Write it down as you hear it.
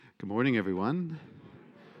Good morning, everyone.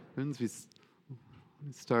 Friends, we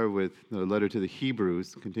start with the letter to the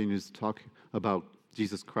Hebrews, continues to talk about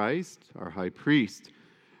Jesus Christ, our high priest.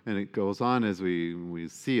 And it goes on as we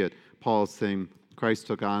see it. Paul saying Christ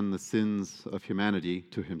took on the sins of humanity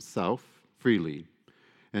to himself freely.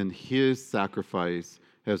 And his sacrifice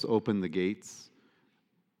has opened the gates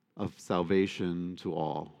of salvation to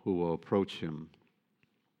all who will approach him.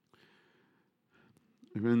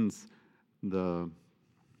 Friends, the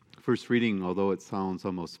first reading, although it sounds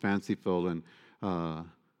almost fanciful and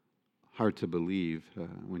hard to believe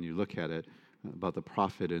when you look at it, about the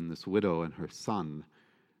prophet and this widow and her son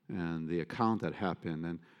and the account that happened.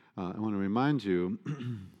 And I want to remind you,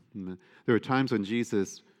 there were times when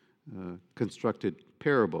Jesus constructed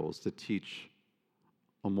parables to teach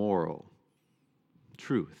a moral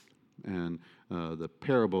truth. And the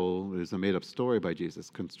parable is a made-up story by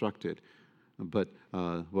Jesus, constructed. But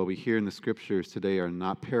what we hear in the scriptures today are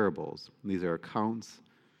not parables. These are accounts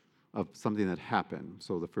of something that happened.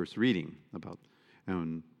 So the first reading about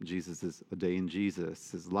Jesus is a day in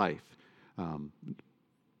Jesus' life.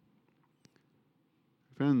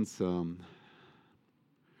 Friends,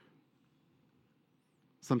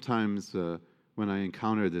 sometimes when I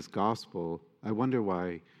encounter this gospel, I wonder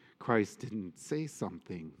why Christ didn't say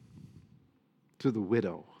something to the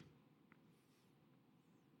widow.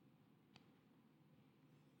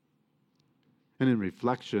 And in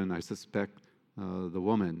reflection, I suspect the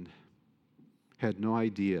woman had no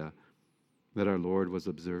idea that our Lord was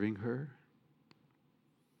observing her.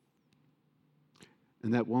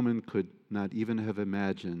 And that woman could not even have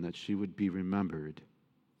imagined that she would be remembered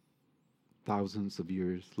thousands of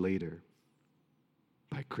years later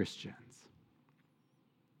by Christians,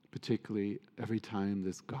 particularly every time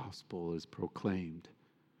this gospel is proclaimed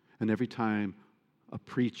and every time a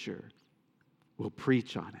preacher will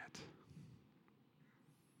preach on it.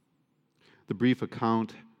 The brief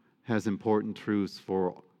account has important truths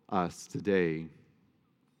for us today.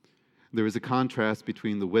 There is a contrast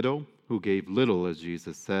between the widow, who gave little, as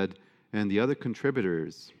Jesus said, and the other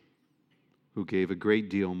contributors, who gave a great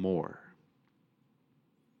deal more.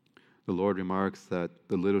 The Lord remarks that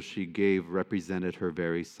the little she gave represented her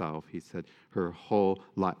very self. He said her whole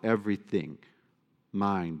life, everything,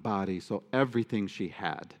 mind, body, so everything she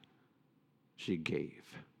had, she gave.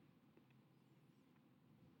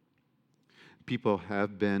 People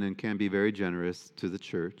have been and can be very generous to the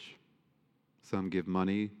church. Some give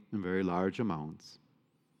money in very large amounts.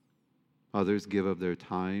 Others give of their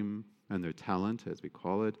time and their talent, as we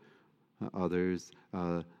call it. Others,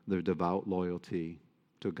 their devout loyalty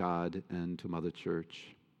to God and to Mother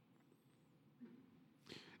Church.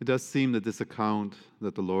 It does seem that this account,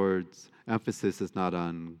 that the Lord's emphasis is not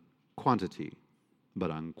on quantity,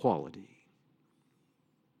 but on quality.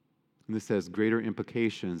 And this has greater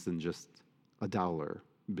implications than just a dollar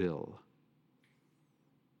bill.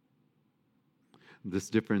 This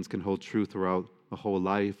difference can hold true throughout a whole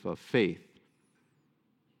life of faith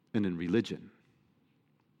and in religion.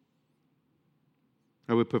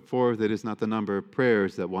 I would put forth that it is not the number of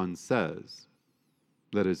prayers that one says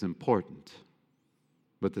that is important,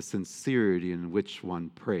 but the sincerity in which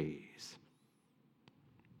one prays.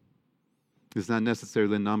 It's not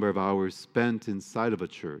necessarily the number of hours spent inside of a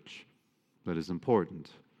church that is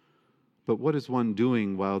important, but what is one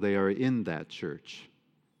doing while they are in that church?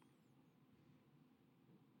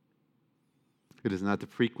 It is not the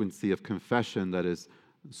frequency of confession that is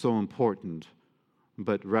so important,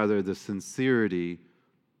 but rather the sincerity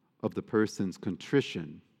of the person's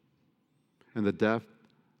contrition and the depth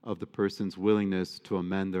of the person's willingness to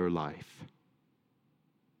amend their life.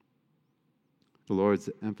 The Lord's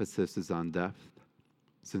emphasis is on depth,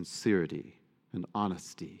 sincerity, and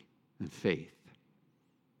honesty and faith.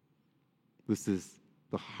 This is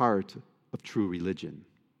the heart of true religion.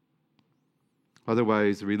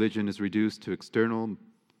 Otherwise, religion is reduced to external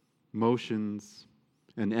motions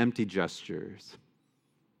and empty gestures.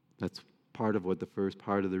 That's part of what the first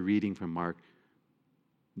part of the reading from Mark,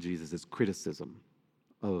 Jesus' criticism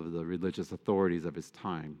of the religious authorities of his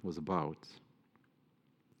time was about.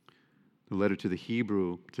 The letter to the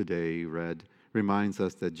Hebrew today reminds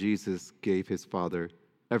us that Jesus gave his Father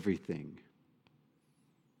everything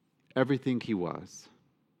he was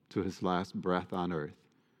to his last breath on earth.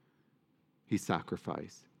 He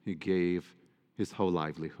sacrificed. He gave his whole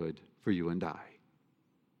livelihood for you and I.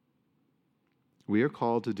 We are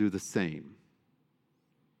called to do the same.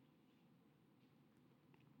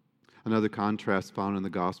 Another contrast found in the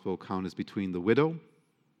gospel account is between the widow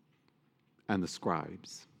and the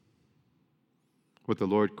scribes. What the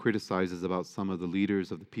Lord criticizes about some of the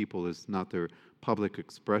leaders of the people is not their public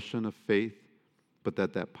expression of faith, but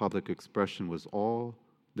that public expression was all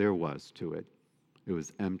there was to it. It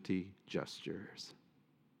was empty gestures.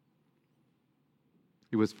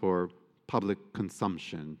 It was for public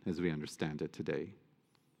consumption as we understand it today.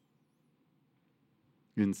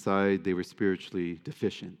 Inside, they were spiritually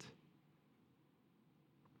deficient.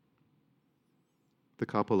 The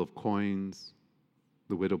couple of coins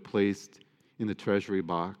the widow placed in the treasury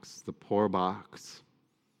box, the poor box,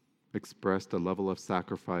 expressed a level of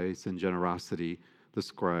sacrifice and generosity the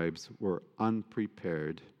scribes were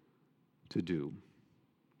unprepared to do.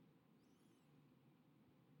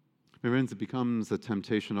 My friends, it becomes a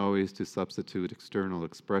temptation always to substitute external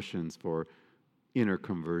expressions for inner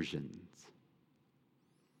conversions.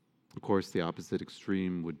 Of course, the opposite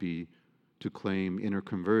extreme would be to claim inner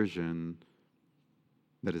conversion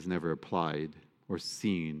that is never applied or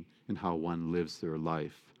seen in how one lives their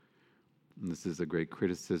life. And this is a great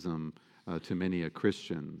criticism to many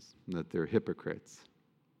Christians, that they're hypocrites.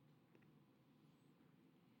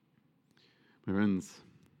 My friends,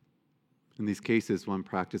 in these cases, one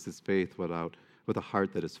practices faith with a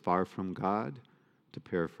heart that is far from God, to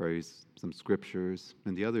paraphrase some scriptures,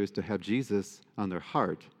 and the other is to have Jesus on their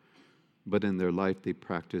heart, but in their life they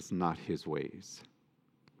practice not his ways.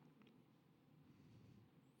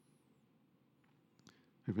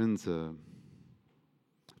 My friends, a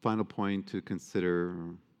final point to consider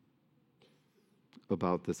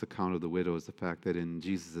about this account of the widow is the fact that in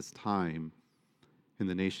Jesus' time, in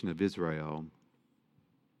the nation of Israel,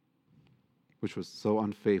 which was so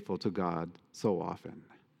unfaithful to God so often,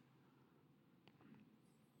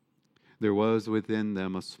 there was within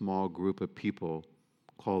them a small group of people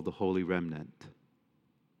called the Holy Remnant.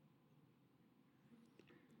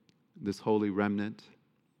 This Holy Remnant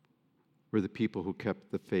were the people who kept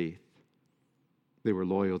the faith. They were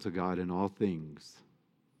loyal to God in all things.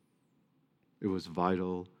 It was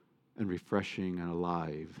vital and refreshing and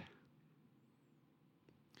alive.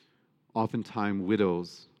 Oftentimes,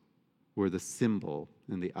 widows were the symbol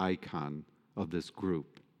and the icon of this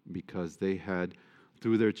group because they had,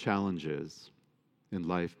 through their challenges in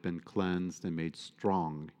life, been cleansed and made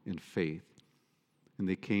strong in faith. And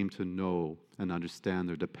they came to know and understand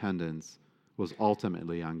their dependence was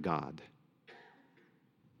ultimately on God.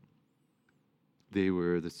 They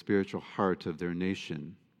were the spiritual heart of their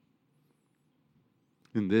nation.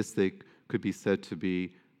 In this, they could be said to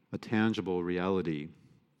be a tangible reality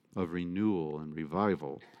of renewal and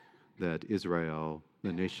revival that Israel,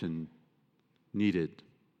 the nation, needed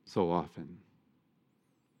so often.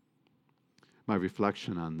 My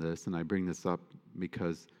reflection on this, and I bring this up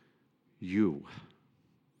because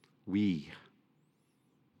we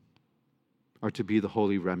are to be the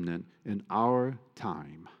holy remnant in our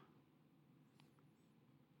time.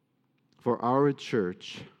 For our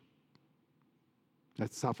church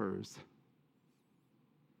that suffers,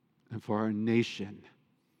 and for our nation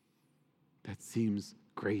that seems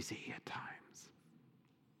crazy at times.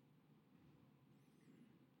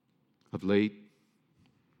 Of late,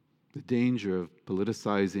 the danger of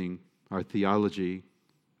politicizing our theology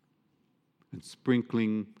and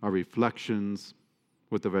sprinkling our reflections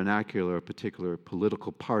with the vernacular of particular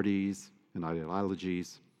political parties and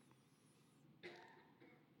ideologies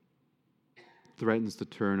threatens to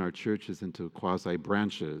turn our churches into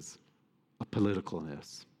quasi-branches of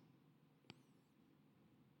politicalness.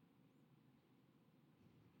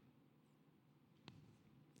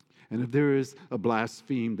 And if there is a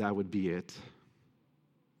blaspheme, that would be it.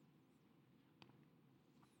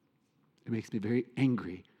 It makes me very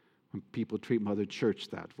angry when people treat Mother Church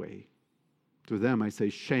that way. To them, I say,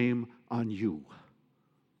 shame on you.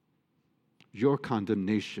 Your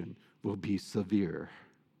condemnation will be severe.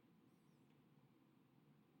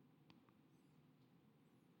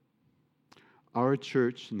 Our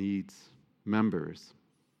church needs members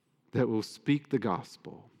that will speak the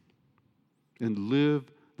gospel and live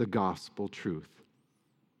the gospel truth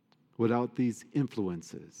without these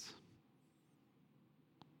influences.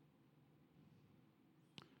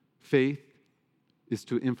 Faith is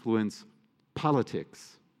to influence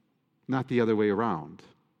politics, not the other way around,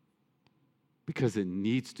 because it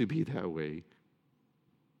needs to be that way.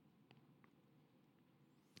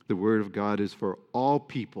 The Word of God is for all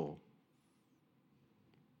people.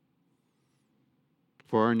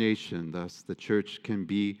 For our nation, thus, the church can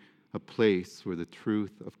be a place where the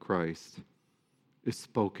truth of Christ is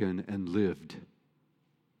spoken and lived,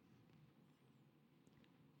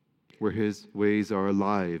 where his ways are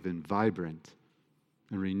alive and vibrant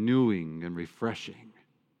and renewing and refreshing.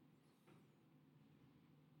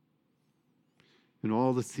 In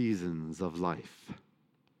all the seasons of life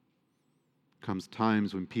comes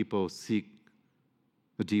times when people seek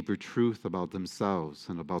a deeper truth about themselves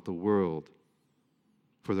and about the world,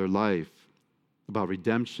 for their life, about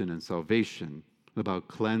redemption and salvation, about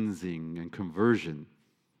cleansing and conversion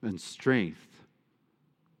and strength.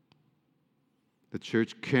 The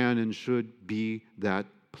church can and should be that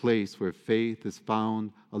place where faith is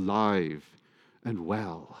found alive and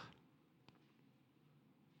well.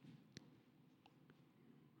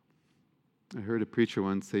 I heard a preacher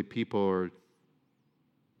once say people are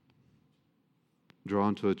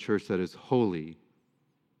drawn to a church that is holy,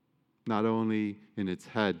 not only in its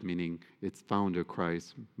head, meaning its founder,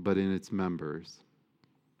 Christ, but in its members.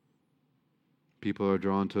 People are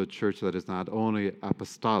drawn to a church that is not only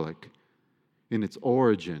apostolic in its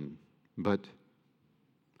origin, but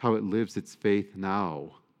how it lives its faith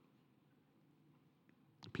now.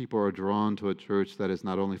 People are drawn to a church that is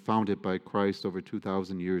not only founded by Christ over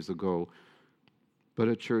 2,000 years ago, but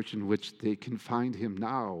a church in which they can find him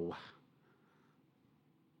now.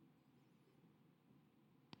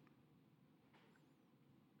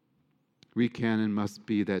 We can and must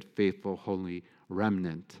be that faithful, holy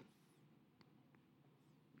remnant.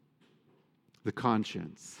 The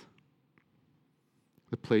conscience,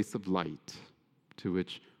 the place of light to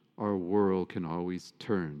which our world can always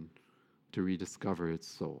turn to rediscover its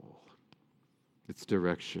soul, its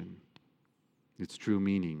direction, its true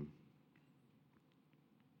meaning,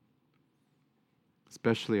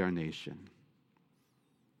 especially our nation.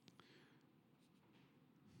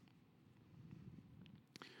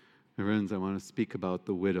 Friends, I want to speak about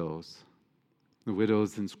the widows. The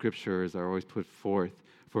widows in scriptures are always put forth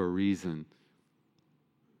for a reason.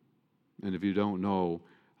 And if you don't know,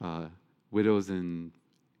 widows in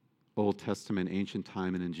Old Testament, ancient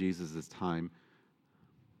time, and in Jesus' time,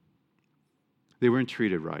 they weren't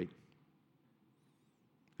treated right.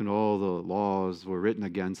 And all the laws were written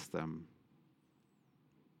against them.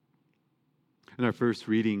 In our first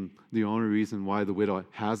reading, the only reason why the widow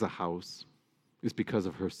has a house is because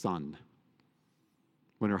of her son.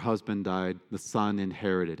 When her husband died, the son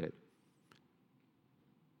inherited it.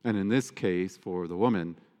 And in this case, for the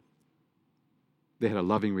woman, they had a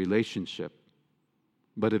loving relationship.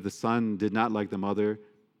 But if the son did not like the mother,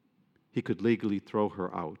 he could legally throw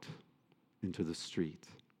her out into the street.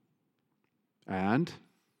 And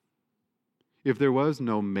if there was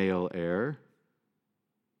no male heir,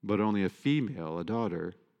 but only a female, a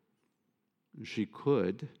daughter, she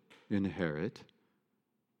could inherit.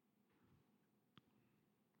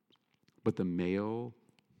 But the male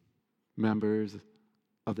members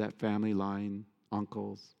of that family line,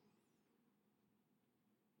 uncles,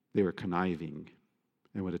 they were conniving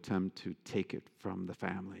and would attempt to take it from the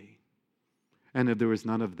family. And if there was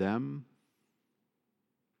none of them,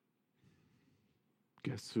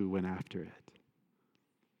 guess who went after it?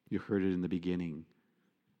 You heard it in the beginning.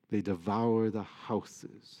 They devour the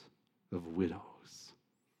houses of widows,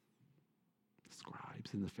 the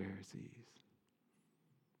scribes and the Pharisees.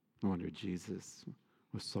 No wonder Jesus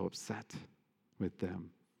was so upset with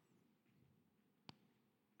them.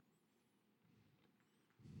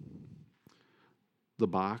 The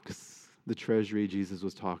box, the treasury Jesus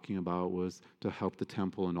was talking about, was to help the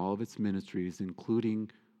temple in all of its ministries,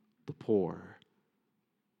 including the poor.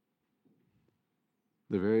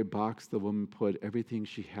 The very box the woman put everything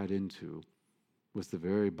she had into was the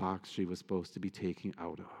very box she was supposed to be taking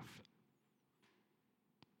out of.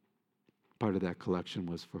 Part of that collection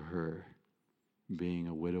was for her, being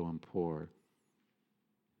a widow and poor.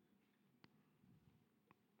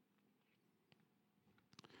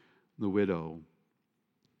 The widow,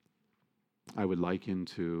 I would liken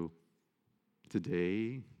to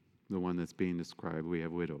today, the one that's being described. We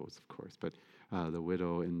have widows, of course, but the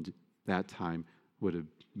widow in that time would have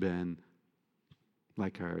been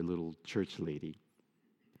like our little church lady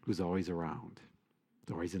who's always around.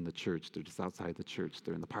 They're always in the church. They're just outside the church.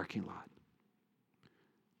 They're in the parking lot.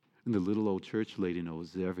 And the little old church lady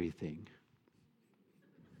knows everything.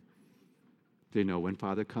 They know when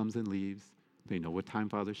Father comes and leaves. They know what time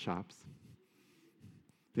Father shops.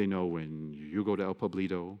 They know when you go to El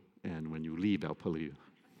Poblito and when you leave El Poblito.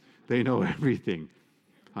 They know everything.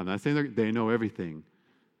 I'm not saying they know everything.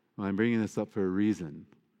 Well, I'm bringing this up for a reason.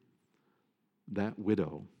 That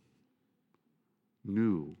widow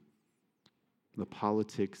knew the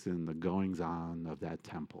politics and the goings-on of that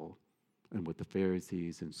temple and what the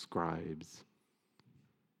Pharisees and scribes,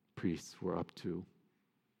 priests were up to.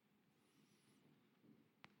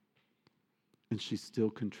 And she still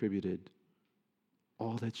contributed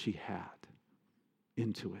all that she had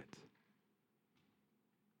into it.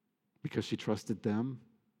 Because she trusted them?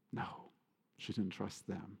 No, she didn't trust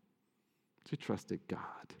them. She trusted God.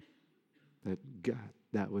 That God,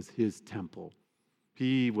 that was his temple.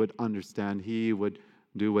 He would understand. He would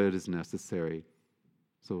do what is necessary.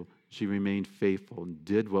 So she remained faithful and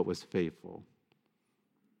did what was faithful.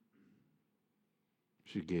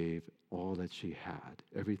 She gave all that she had,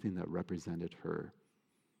 everything that represented her.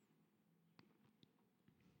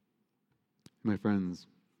 My friends,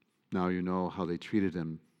 now you know how they treated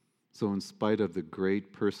him. So in spite of the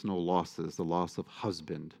great personal losses, the loss of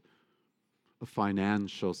husband, of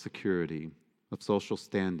financial security, of social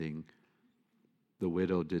standing, the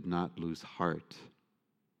widow did not lose heart.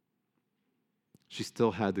 She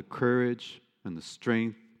still had the courage and the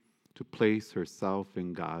strength to place herself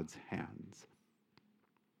in God's hands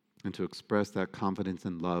and to express that confidence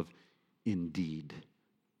and love in deed.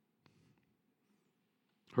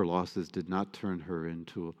 Her losses did not turn her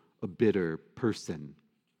into a bitter person.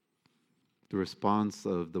 The response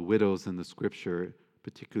of the widows in the scripture,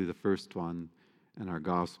 particularly the first one in our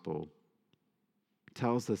gospel,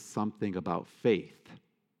 tells us something about faith.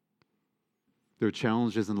 Their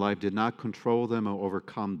challenges in life did not control them or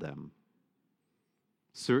overcome them.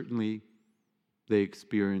 Certainly, they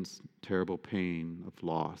experienced terrible pain of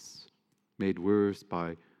loss, made worse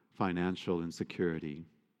by financial insecurity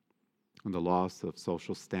and the loss of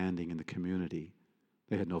social standing in the community.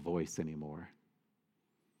 They had no voice anymore.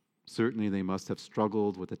 Certainly, they must have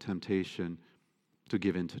struggled with the temptation to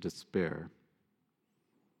give in to despair.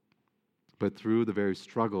 But through the very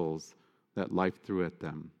struggles that life threw at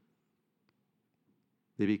them,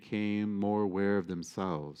 they became more aware of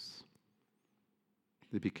themselves.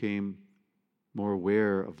 They became more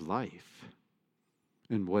aware of life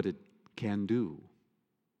and what it can do.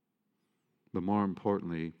 But more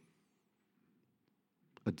importantly,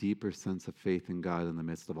 a deeper sense of faith in God in the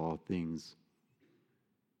midst of all things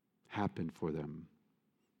happened for them.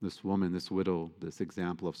 This woman, this widow, this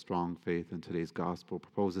example of strong faith in today's gospel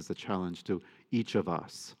proposes a challenge to each of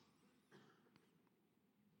us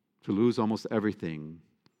to lose almost everything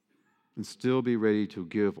and still be ready to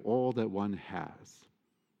give all that one has.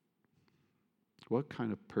 What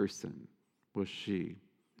kind of person was she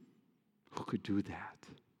who could do that?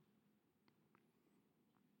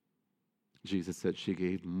 Jesus said she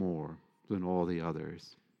gave more than all the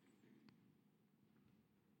others.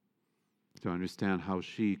 To understand how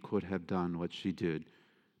she could have done what she did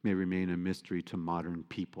may remain a mystery to modern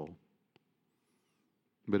people.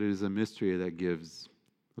 But it is a mystery that gives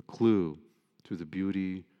a clue to the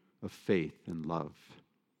beauty of faith and love,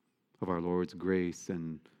 of our Lord's grace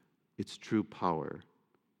and its true power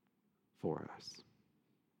for us.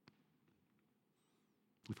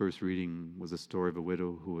 The first reading was a story of a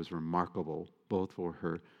widow who was remarkable both for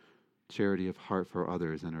her charity of heart for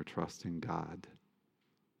others and her trust in God.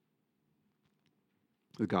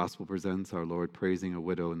 The gospel presents our Lord praising a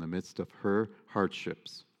widow in the midst of her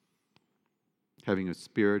hardships, having a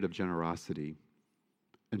spirit of generosity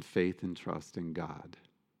and faith and trust in God.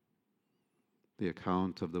 The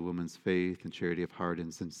account of the woman's faith and charity of heart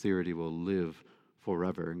and sincerity will live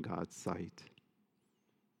forever in God's sight.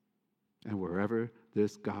 And wherever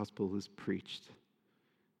this gospel is preached,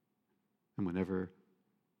 and whenever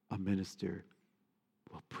a minister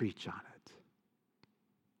will preach on it.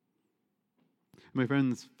 My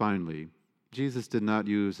friends, finally, Jesus did not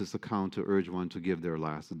use this account to urge one to give their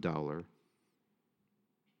last dollar.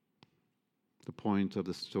 The point of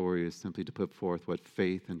the story is simply to put forth what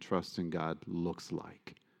faith and trust in God looks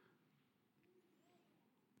like.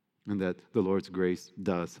 And that the Lord's grace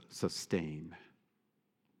does sustain.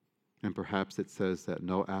 And perhaps it says that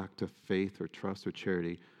no act of faith or trust or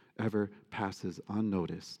charity ever passes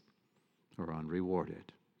unnoticed or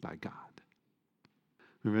unrewarded by God.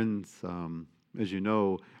 Friends, as you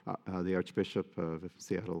know, the Archbishop of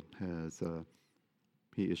Seattle has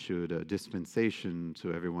he issued a dispensation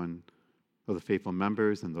to everyone of the faithful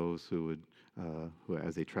members and those who would, who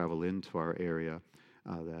as they travel into our area,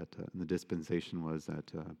 that the dispensation was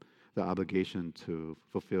that the obligation to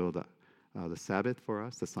fulfill the Sabbath for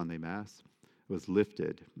us, the Sunday Mass, was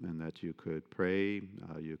lifted, and that you could pray,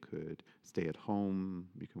 you could stay at home,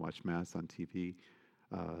 you can watch Mass on TV,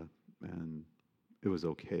 and it was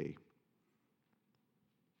okay.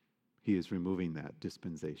 He is removing that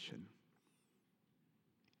dispensation,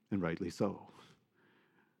 and rightly so.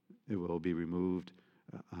 It will be removed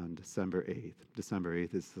on December 8th. December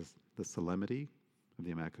 8th is the solemnity of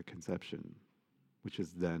the Immaculate Conception, which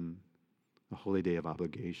is then a holy day of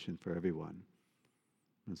obligation for everyone.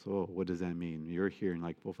 And so, what does that mean? You're here and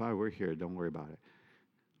like, well, if I were here, don't worry about it.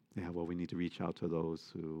 Yeah, well, we need to reach out to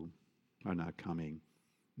those who are not coming.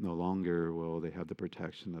 No longer will they have the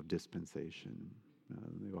protection of dispensation.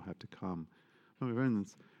 They will have to come. My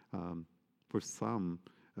friends, for some,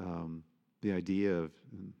 the idea of,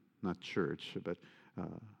 not church, but uh,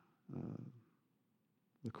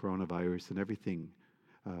 the coronavirus and everything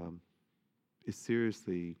is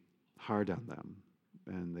seriously hard on them,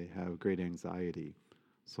 and they have great anxiety.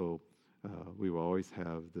 So we will always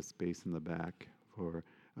have the space in the back for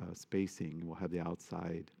spacing. We'll have the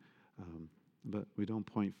outside, but we don't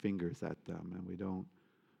point fingers at them, and we don't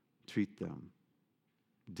treat them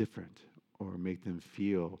different or make them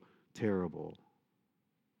feel terrible.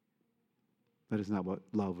 That is not what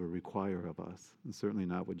love would require of us, and certainly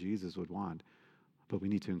not what Jesus would want. But we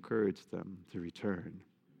need to encourage them to return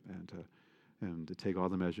and to take all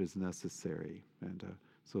the measures necessary. And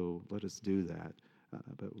so let us do that.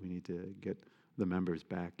 But we need to get the members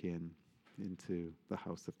back into the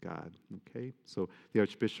house of God. Okay? So the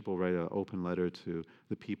Archbishop will write an open letter to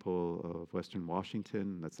the people of Western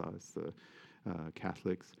Washington, that's us, the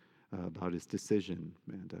Catholics, about his decision.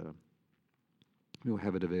 And we'll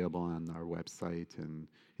have it available on our website and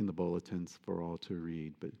in the bulletins for all to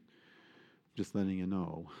read. But just letting you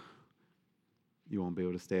know, you won't be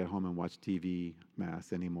able to stay at home and watch TV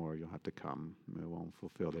Mass anymore. You'll have to come. It won't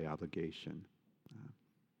fulfill the obligation.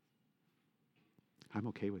 I'm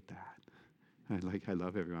okay with that. I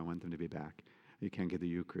love everyone. I want them to be back. You can't get the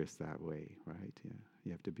Eucharist that way, right? Yeah,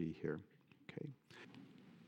 you have to be here. Okay.